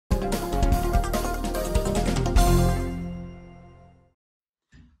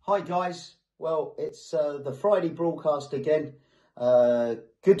Hi guys, well it's the Friday broadcast again.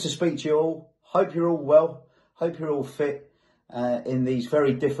 Good to speak to you all. Hope you're all well, hope you're all fit in these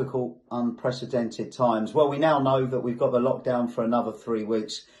very difficult, unprecedented times. Well, we now know that we've got the lockdown for another 3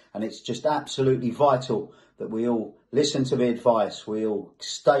 weeks, and it's just absolutely vital that we all listen to the advice, we all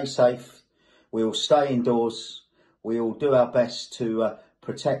stay safe, we all stay indoors, we all do our best to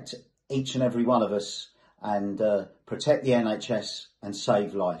protect each and every one of us and protect the NHS and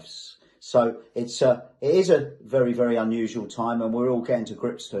save lives. So it is a very, very unusual time, and we're all getting to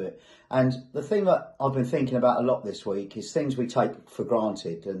grips to it. And the thing that I've been thinking about a lot this week is things we take for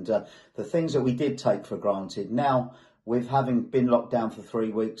granted, and the things that we did take for granted. Now, with having been locked down for 3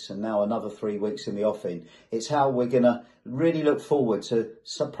 weeks and now another 3 weeks in the offing, it's how we're going to really look forward to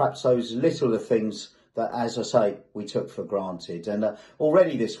perhaps those littler things that, as I say, we took for granted. And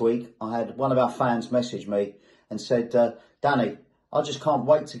already this week, I had one of our fans message me and said, Danny, I just can't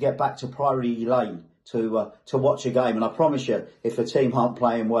wait to get back to Priory Lane to watch a game. And I promise you, if the team aren't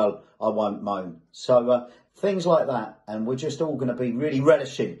playing well, I won't moan. So things like that. And we're just all going to be really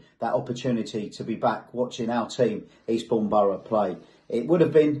relishing that opportunity to be back watching our team, Eastbourne Borough, play. It would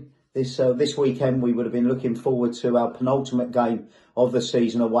have been this weekend, we would have been looking forward to our penultimate game of the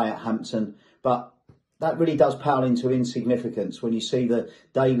season away at Hampton. But that really does pale into insignificance when you see the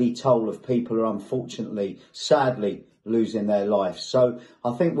daily toll of people who are unfortunately, sadly, losing their lives. So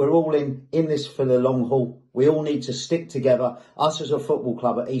I think we're all in this for the long haul. We all need to stick together. Us as a football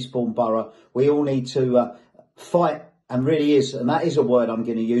club at Eastbourne Borough, we all need to fight, and really is, and that is a word I'm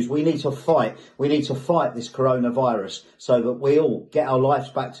going to use, we need to fight. We need to fight this coronavirus so that we all get our lives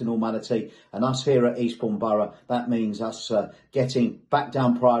back to normality. And us here at Eastbourne Borough, that means us getting back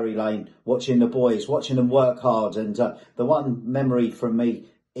down Priory Lane, watching the boys, watching them work hard. And the one memory from me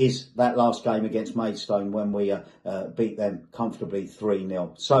is that last game against Maidstone when we beat them comfortably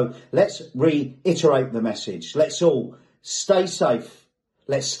 3-0. So let's reiterate the message. Let's all stay safe.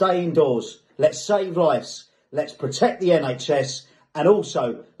 Let's stay indoors. Let's save lives. Let's protect the NHS, and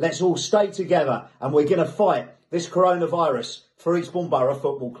also let's all stay together, and we're going to fight this coronavirus for Eastbourne Borough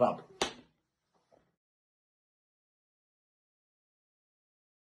Football Club.